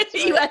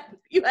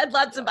 you had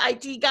lots of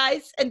IT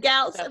guys and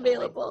gals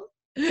available.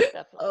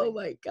 Definitely. Oh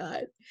my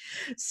God.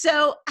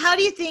 So how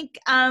do you think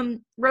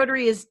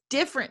Rotary is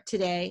different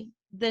today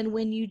than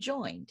when you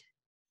joined?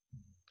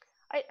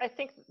 I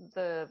think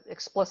the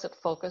explicit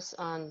focus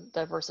on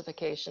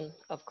diversification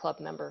of club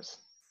members,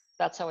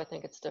 that's how I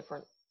think it's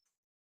different.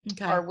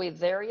 Okay. Are we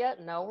there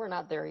yet? No, we're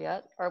not there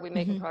yet. Are we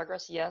making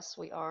progress? Yes,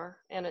 we are.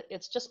 And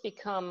it's just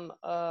become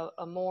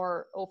a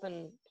more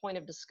open point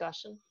of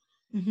discussion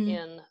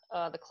in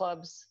the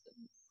clubs,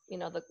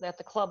 at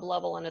the club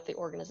level and at the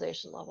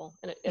organization level.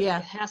 And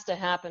it has to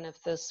happen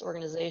if this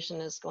organization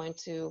is going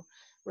to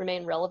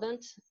remain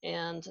relevant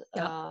and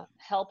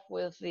help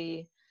with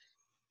the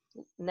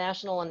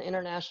national and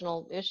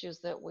international issues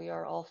that we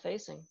are all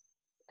facing.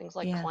 Things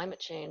like climate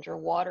change or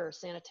water,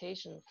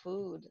 sanitation,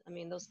 food.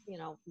 Those,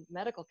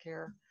 medical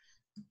care.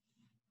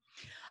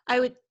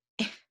 I would,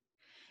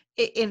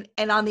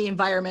 and on the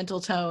environmental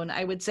tone,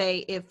 I would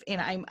say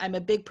I'm a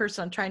big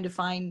person on trying to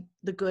find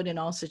the good in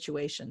all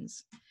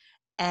situations.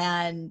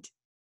 And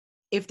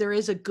if there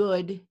is a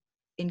good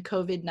in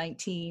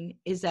COVID-19,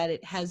 is that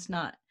it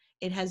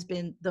has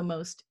been the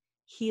most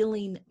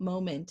healing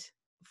moment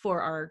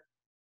for our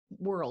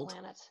world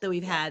Planet. That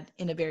we've had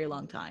in a very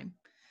long time.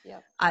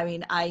 Yeah.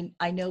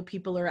 I know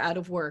people are out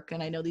of work,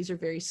 and I know these are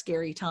very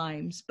scary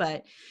times,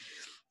 but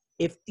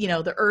if,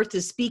 the earth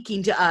is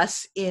speaking to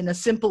us in a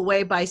simple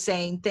way by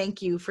saying,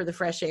 thank you for the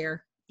fresh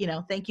air,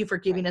 thank you for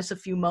giving us a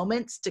few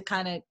moments to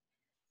kind of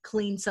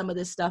clean some of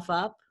this stuff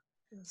up.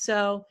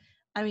 So,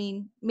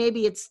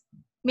 maybe it's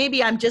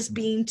maybe I'm just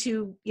being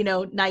too,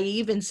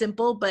 naive and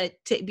simple, but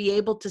to be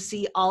able to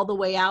see all the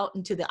way out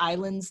into the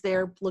islands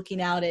there,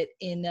 looking out at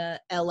in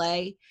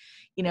LA,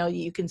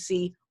 you can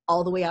see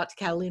all the way out to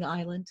Catalina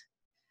Island,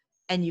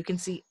 and you can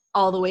see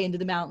all the way into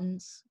the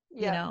mountains.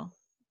 Yeah.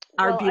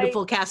 Our Well,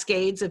 beautiful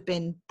Cascades have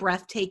been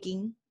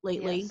breathtaking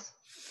lately. Yes,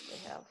 they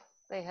have.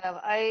 They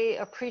have. I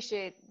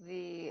appreciate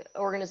the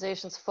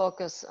organization's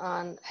focus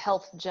on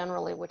health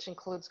generally, which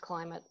includes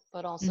climate,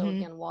 but also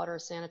again water,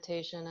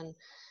 sanitation,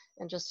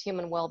 and just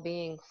human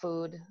well-being,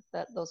 food,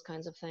 those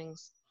kinds of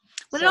things.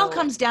 When it all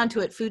comes down to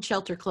it, food,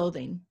 shelter,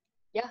 clothing,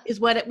 is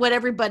what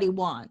everybody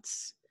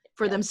wants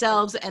for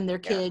themselves and their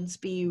kids.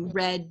 Be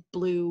red,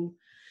 blue.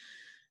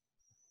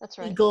 That's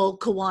right. Eagle,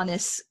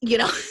 Kiwanis.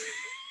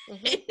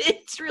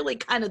 It's really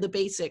kind of the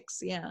basics.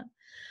 Yeah.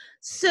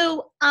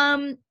 So,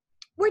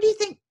 where do you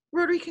think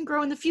Rotary can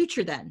grow in the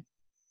future then?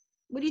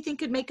 What do you think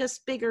could make us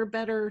bigger,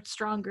 better,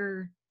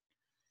 stronger,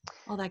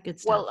 all that good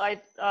stuff? Well,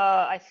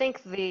 I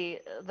think the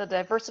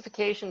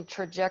diversification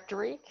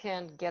trajectory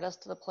can get us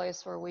to the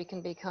place where we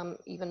can become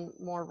even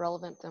more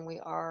relevant than we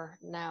are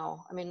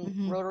now. I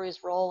mean, Rotary's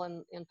role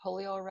in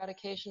polio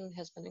eradication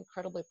has been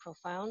incredibly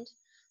profound.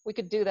 We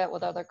could do that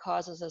with other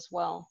causes as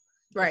well.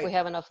 Right. If we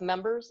have enough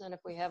members and if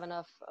we have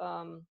enough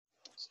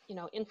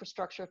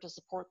infrastructure to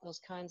support those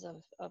kinds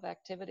of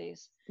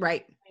activities.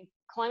 Right. I mean,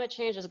 climate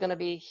change is going to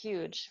be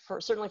huge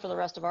certainly for the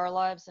rest of our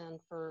lives and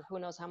for who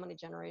knows how many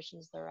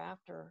generations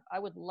thereafter. I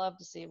would love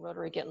to see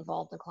Rotary get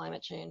involved in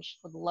climate change.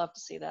 Would love to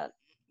see that.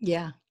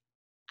 Yeah.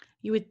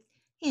 You would.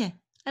 Yeah,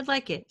 I'd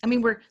like it. I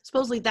mean, we're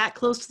supposedly that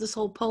close to this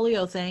whole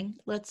polio thing.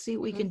 Let's see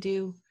what we can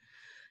do.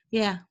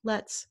 Yeah,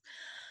 let's.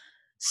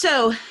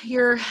 So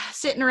you're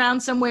sitting around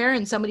somewhere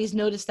and somebody's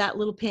noticed that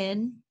little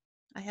pin.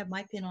 I have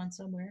my pin on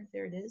somewhere.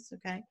 There it is.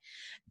 Okay.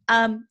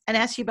 And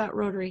ask you about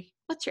Rotary.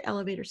 What's your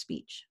elevator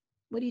speech?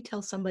 What do you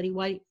tell somebody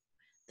why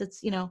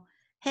that's,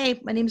 hey,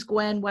 my name's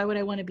Gwen. Why would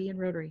I want to be in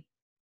Rotary?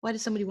 Why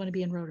does somebody want to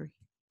be in Rotary?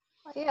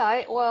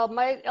 Yeah,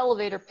 my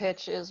elevator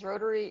pitch is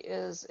Rotary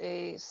is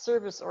a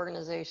service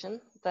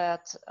organization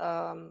that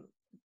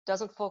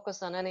doesn't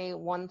focus on any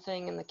one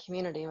thing in the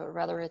community, but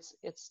rather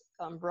it's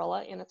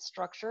umbrella in its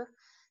structure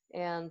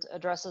and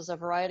addresses a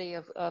variety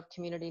of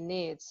community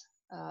needs.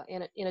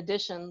 In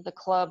addition, the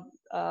club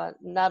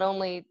not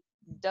only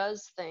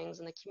does things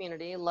in the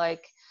community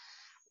like,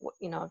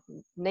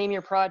 name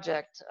your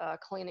project,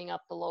 cleaning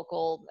up the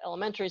local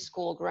elementary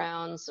school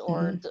grounds,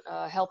 or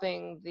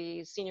helping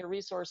the senior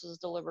resources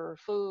deliver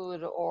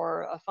food,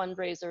 or a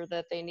fundraiser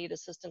that they need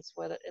assistance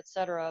with,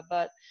 etc.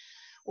 But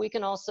we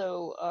can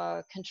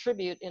also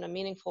contribute in a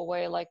meaningful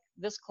way, like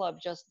this club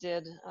just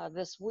did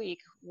this week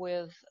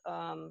with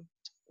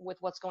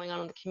what's going on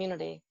in the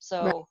community.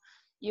 So. Right.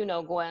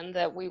 Gwen,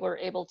 that we were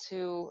able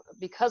to,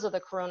 because of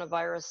the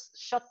coronavirus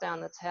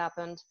shutdown that's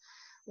happened,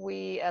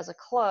 we as a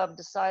club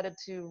decided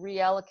to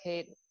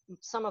reallocate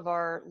some of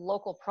our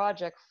local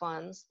project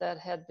funds that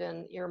had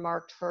been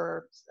earmarked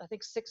for, I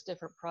think, 6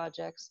 different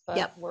projects,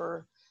 but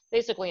were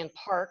basically in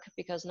park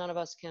because none of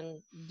us can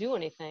do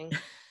anything.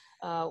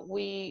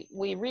 We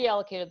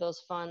reallocated those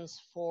funds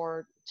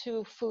for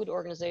 2 food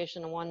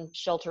organizations and 1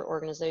 shelter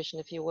organization,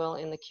 if you will,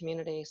 in the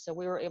community. So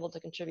we were able to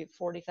contribute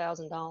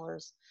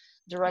 $40,000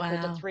 directly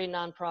to 3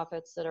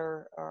 nonprofits that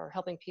are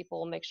helping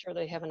people make sure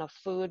they have enough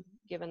food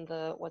given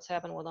what's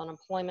happened with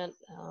unemployment,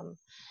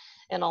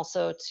 and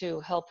also to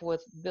help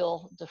with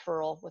bill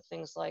deferral with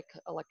things like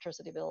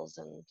electricity bills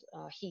and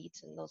heat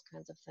and those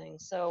kinds of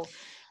things. So,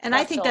 and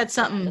I think that's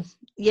something.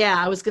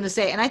 Yeah, I was going to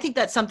say, and I think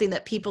that's something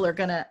that people are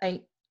going to.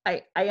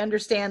 I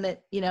understand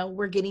that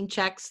we're getting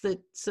checks,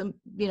 that some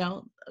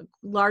a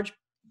large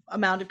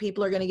amount of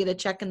people are going to get a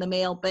check in the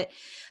mail, but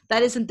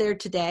that isn't there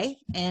today.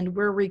 And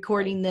we're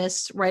recording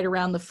this right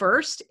around the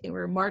 1st.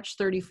 We're March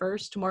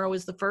 31st. Tomorrow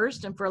is the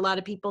 1st. And for a lot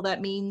of people,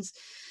 that means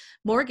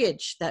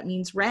mortgage, that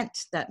means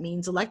rent, that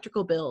means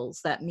electrical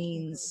bills, that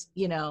means,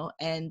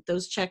 and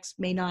those checks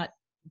may not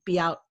be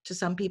out to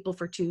some people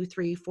for 2,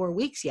 3, 4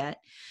 weeks yet.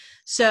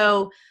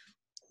 So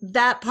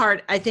that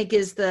part, I think,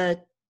 is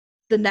the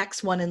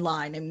next one in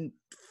line. And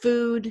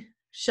food,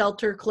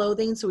 shelter,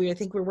 clothing. So I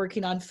think we're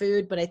working on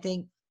food, but I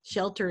think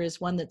shelter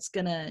is one that's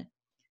going to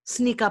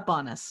sneak up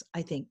on us,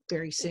 I think,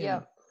 very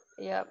soon.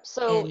 Yeah.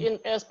 So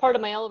as part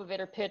of my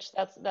elevator pitch,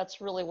 that's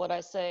really what I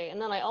say.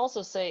 And then I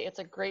also say it's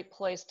a great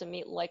place to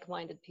meet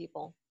like-minded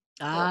people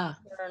who are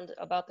concerned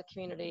about the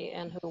community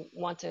and who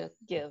want to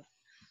give.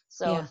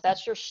 So if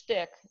that's your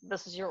shtick,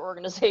 this is your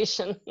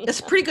organization. That's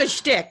a pretty good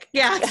shtick.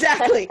 Yeah,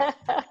 exactly.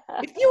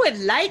 If you would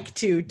like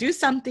to do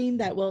something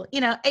that will,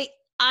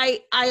 I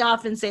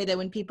often say that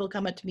when people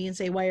come up to me and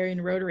say, why are you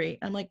in Rotary?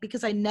 I'm like,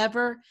 because I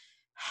never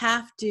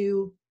have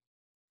to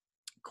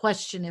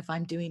question if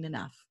I'm doing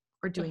enough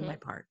or doing my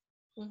part.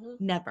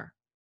 Never.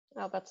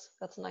 Oh, that's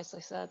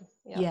nicely said.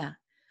 Yeah.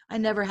 I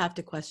never have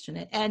to question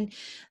it. And,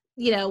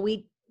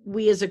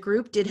 we as a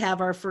group did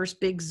have our first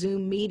big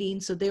Zoom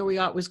meeting. So there we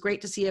are. It was great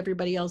to see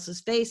everybody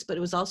else's face, but it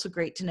was also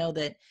great to know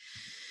that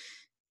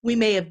we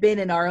may have been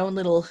in our own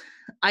little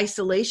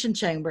isolation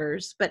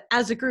chambers, but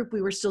as a group,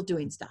 we were still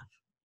doing stuff.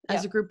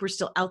 as a group, we're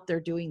still out there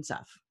doing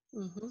stuff.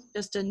 Mm-hmm.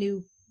 Just a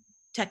new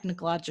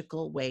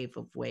technological way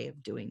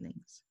of doing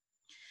things.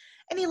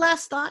 Any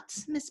last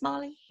thoughts, Miss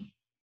Molly?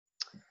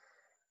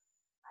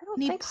 I don't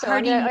think so.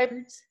 I mean,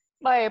 words?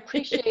 I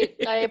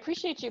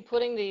appreciate you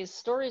putting these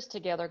stories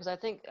together, because I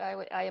think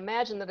I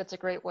imagine that it's a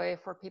great way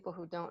for people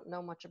who don't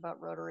know much about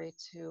Rotary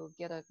to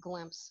get a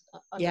glimpse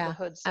under the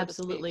hood, so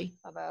absolutely. to speak,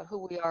 about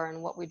who we are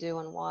and what we do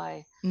and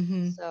why.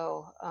 Mm-hmm.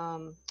 So,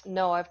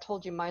 no, I've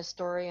told you my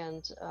story,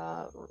 and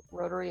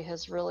Rotary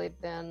has really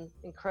been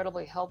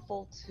incredibly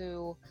helpful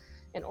to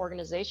an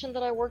organization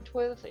that I worked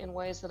with in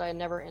ways that I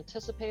never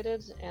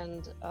anticipated.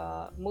 And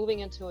moving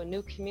into a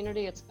new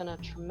community, it's been a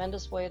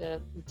tremendous way to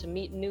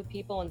meet new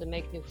people and to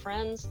make new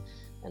friends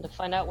and to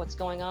find out what's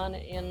going on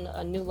in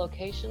a new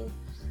location.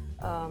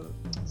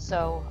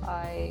 So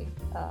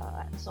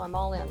I'm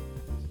all in.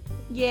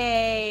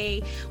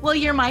 Yay. Well,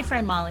 you're my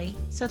friend, Molly.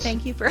 So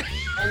thank you for...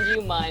 And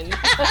you mine.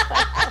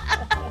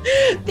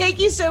 Thank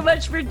you so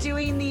much for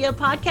doing the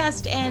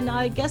podcast. And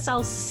I guess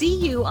I'll see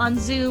you on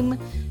Zoom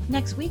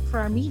next week for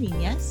our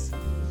meeting, yes?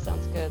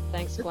 Sounds good.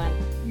 Thanks, Gwen.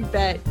 You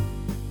bet.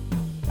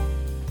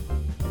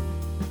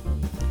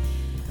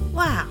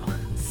 Wow.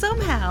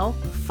 Somehow,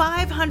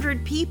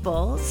 500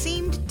 people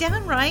seemed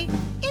downright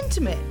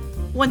intimate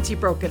once you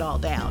broke it all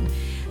down.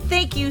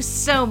 Thank you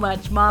so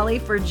much, Molly,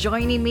 for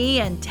joining me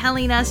and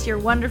telling us your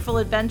wonderful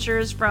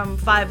adventures from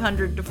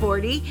 500 to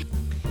 40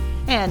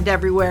 and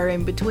everywhere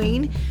in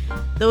between.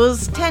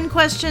 Those 10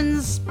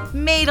 questions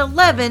made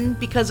 11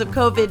 because of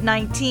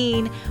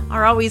COVID-19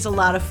 are always a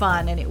lot of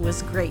fun, and it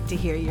was great to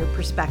hear your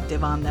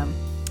perspective on them.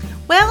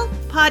 Well,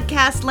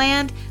 podcast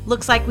land,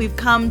 looks like we've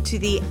come to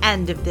the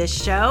end of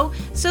this show,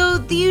 so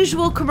the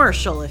usual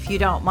commercial, if you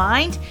don't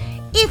mind.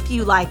 If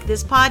you like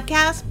this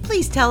podcast,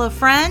 please tell a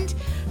friend.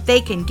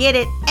 They can get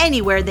it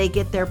anywhere they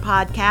get their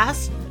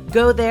podcasts.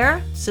 Go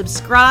there,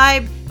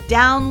 subscribe,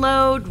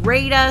 download,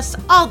 rate us,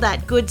 all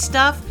that good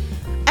stuff.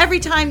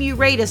 Every time you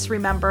rate us,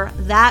 remember,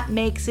 that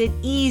makes it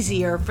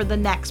easier for the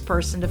next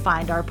person to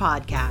find our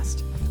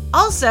podcast.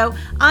 Also,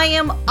 I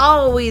am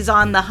always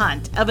on the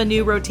hunt of a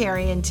new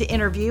Rotarian to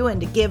interview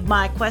and to give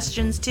my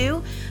questions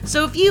to.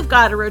 So if you've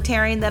got a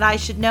Rotarian that I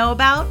should know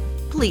about,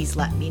 please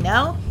let me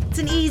know. It's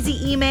an easy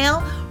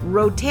email,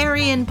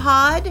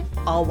 rotarianpod,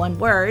 all one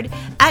word,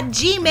 at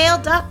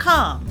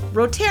gmail.com.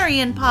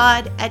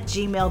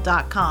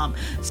 rotarianpod@gmail.com.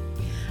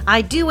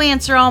 I do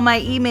answer all my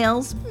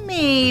emails,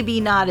 maybe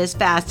not as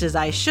fast as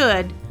I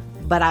should,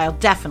 but I'll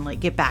definitely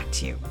get back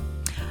to you.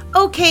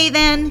 Okay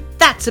then,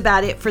 that's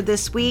about it for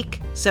this week.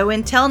 So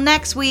until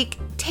next week,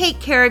 take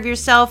care of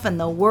yourself and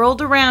the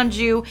world around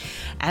you,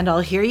 and I'll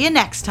hear you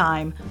next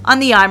time on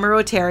the I'm a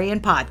Rotarian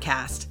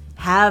podcast.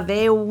 Have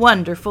a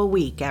wonderful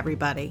week,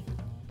 everybody.